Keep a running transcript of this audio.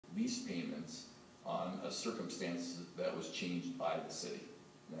lease payments on a circumstance that was changed by the city.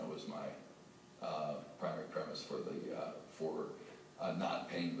 And that was my primary premise for the not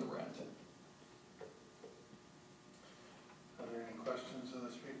paying the rent. Are there any questions of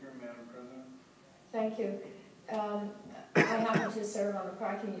the speaker, Madam President? Thank you. I happen to serve on the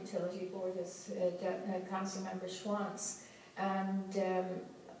Parking Utility Board as Council Member Schwantz, and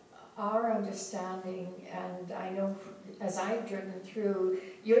our understanding, and I know as I've driven through,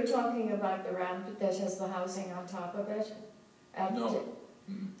 you're talking about the ramp that has the housing on top of it? No,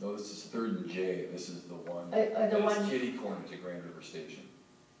 this is 3rd and J. This is the one that's kitty corner to Grand River Station.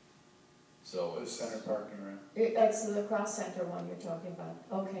 So The it's center parking ramp. That's the Crosse Center one you're talking about.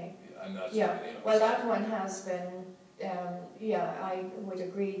 Okay. I'm not sure. Yeah. Well, that one has been. Yeah, I would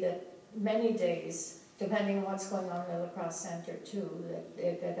agree that many days, depending on what's going on in the Crosse Center too,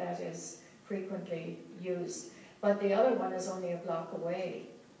 that is frequently used. But the other one is only a block away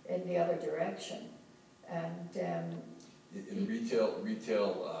in the other direction, and in retail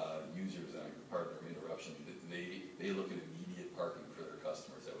users, and pardon the interruption, they look at immediate parking for their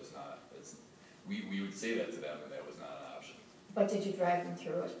customers. That was not. We would say that to them, and that was not an option. But did you drive them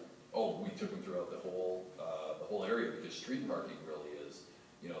through it? Oh, we took them throughout the whole area, because street parking really is,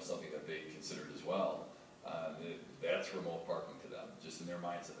 something that they considered as well. That's remote parking to them, just in their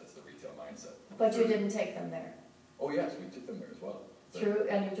mindset. That's the retail mindset. But you didn't take them there? Oh yes, we took them there as well. Through,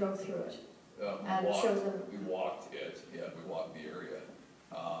 and you drove through it? And showed them? We walked it, yeah, we walked the area.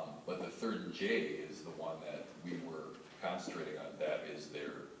 But the 3rd and J is the one that we were concentrating on. That is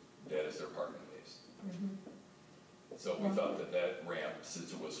their parking base. Mm-hmm. So we thought that ramp,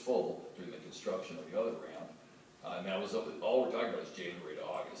 since it was full during the construction of the other ramp, and that was all we're talking about is January to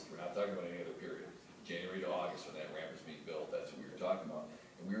August. We're not talking about any other period. January to August, when that ramp was being built, that's what we were talking about.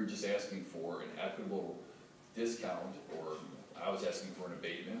 And we were just asking for an equitable discount, or I was asking for an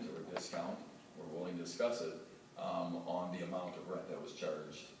abatement or a discount. We're willing to discuss it on the amount of rent that was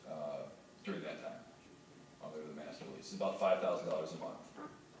charged during that time under the master lease. It's about $5,000 a month.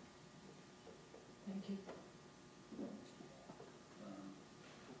 Thank you.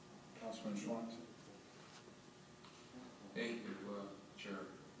 Councilman Schwantz. Thank you, Chair.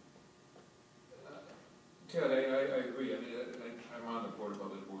 Ted, I agree. I mean, I'm on the Board of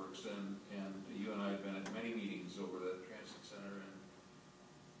Public Works, and you and I have been at many meetings over the transit center, and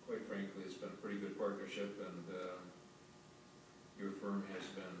quite frankly, it's been a pretty good partnership, and your firm has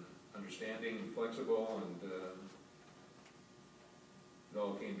been understanding and flexible, and it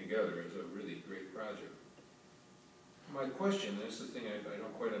all came together as a really great project. My question, and this is the thing I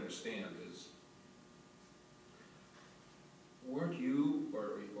don't quite understand, is weren't you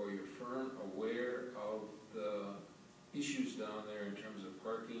or your firm aware of the issues down there in terms of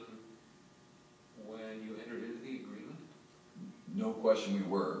parking when you entered into the agreement? No question we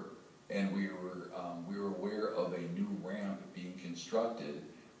were, and we were aware of a new ramp being constructed.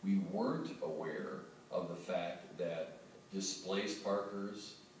 We weren't aware of the fact that displaced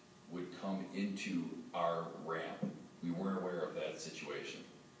parkers would come into our ramp. We weren't aware of that situation,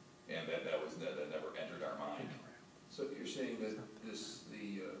 and that never entered our mind. So you're saying that the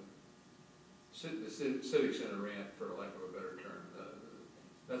Civic Center ramp, for lack of a better term,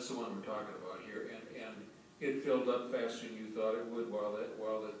 that's the one we're talking about here, and it filled up faster than you thought it would while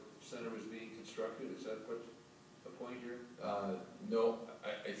the center was being constructed? Is that what the point here? No,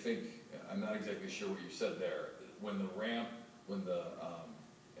 I think, I'm not exactly sure what you said there. When the ramp, and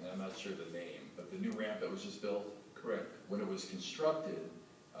I'm not sure the name, but the new ramp that was just built? Correct. When it was constructed,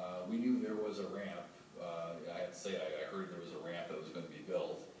 we knew there was a ramp. I have to say, I heard there was a ramp that was going to be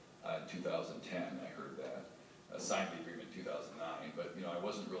built in 2010. I heard that. I signed the agreement in 2009, but I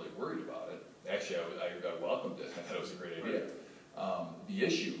wasn't really worried about it. Actually, I welcomed it. I thought it was a great idea. The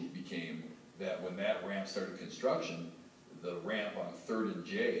issue became that when that ramp started construction, the ramp on 3rd and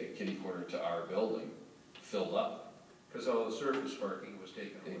J, kitty corner to our building, filled up. Because all the surface parking was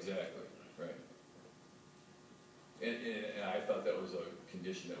taken away. Exactly, right. And I thought that was a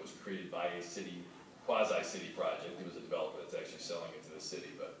condition that was created by a quasi-city project. It was a developer that's actually selling it to the city,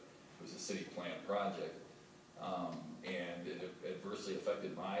 but it was a city planned project. And it adversely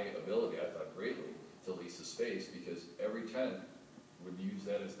affected my ability, I thought, greatly to lease the space, because every tenant would use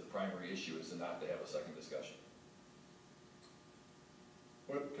that as the primary issue, is to not to have a second discussion.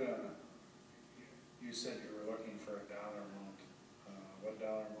 What, you said you were looking for a dollar amount. What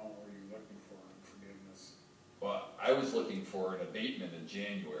dollar amount were you looking for in forgiveness? Well, I was looking for an abatement in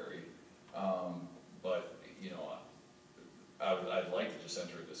January, but I'd like to just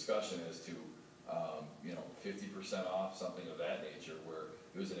enter a discussion as to 50% off, something of that nature, where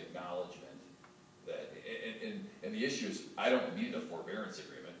there's an acknowledgement that, and the issue is, I don't need a forbearance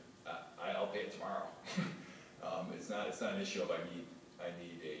agreement. it's not an issue of I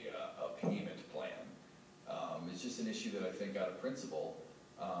need a payment plan. It's just an issue that I think out of principle,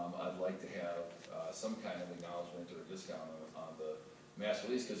 I'd like to have, some kind of acknowledgement or discount on the master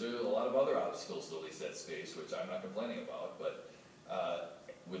lease, because there are a lot of other obstacles to lease that space, which I'm not complaining about, but,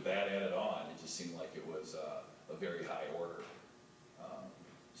 with that added on, it just seemed like it was, a very high order.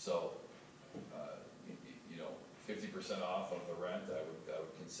 So, you know, 50% off of the rent, I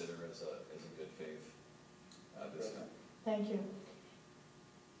would consider as a good faith, discount. Thank you.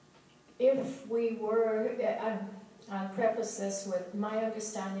 If we were, I'll preface this with, my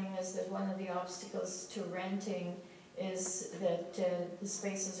understanding is that one of the obstacles to renting is that the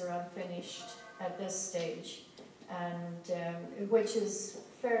spaces are unfinished at this stage, and which is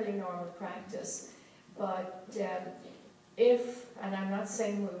fairly normal practice. But if, and I'm not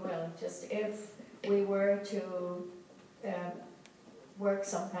saying we will, just if we were to work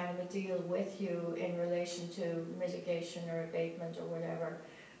some kind of a deal with you in relation to mitigation or abatement or whatever,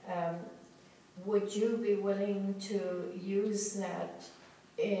 would you be willing to use that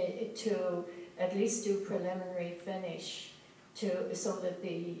to at least do preliminary finish so that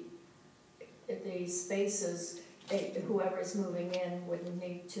the spaces, whoever's moving in wouldn't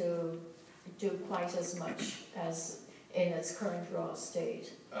need to do quite as much as in its current raw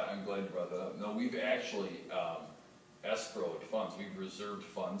state? I'm glad you brought that up. No, we've actually escrowed funds. We've reserved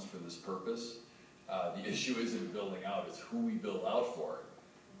funds for this purpose. The issue isn't building out, it's who we build out for.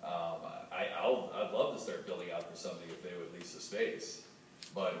 I'd love to start building out for somebody if they would lease a space,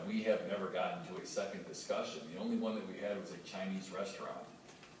 but we have never gotten to a second discussion. The only one that we had was a Chinese restaurant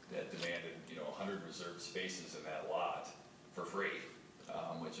that demanded, 100 reserved spaces in that lot for free,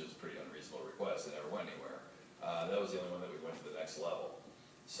 which is a pretty unreasonable request. It never went anywhere. That was the only one that we went to the next level.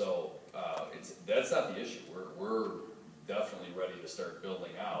 So that's not the issue. We're definitely ready to start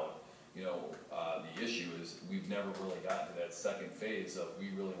building out. The issue is we've never really gotten to that second phase of we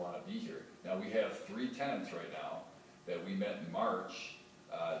really want to be here. Now, we have 3 tenants right now that we met in March,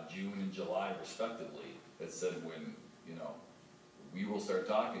 June and July respectively, that said when, we will start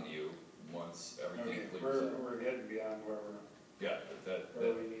talking to you once everything clears up. We're getting beyond where Yeah,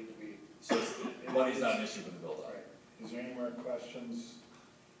 we need to be. so money's not an issue for the build out. Right. Is there any more questions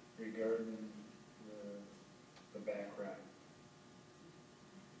regarding the background?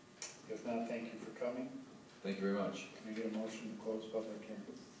 If not, thank you for coming. Thank you very much. Can I get a motion to close public hearing?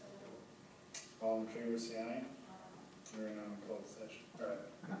 All in favor, say aye. We're in closed session. All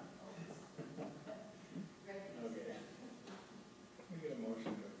right.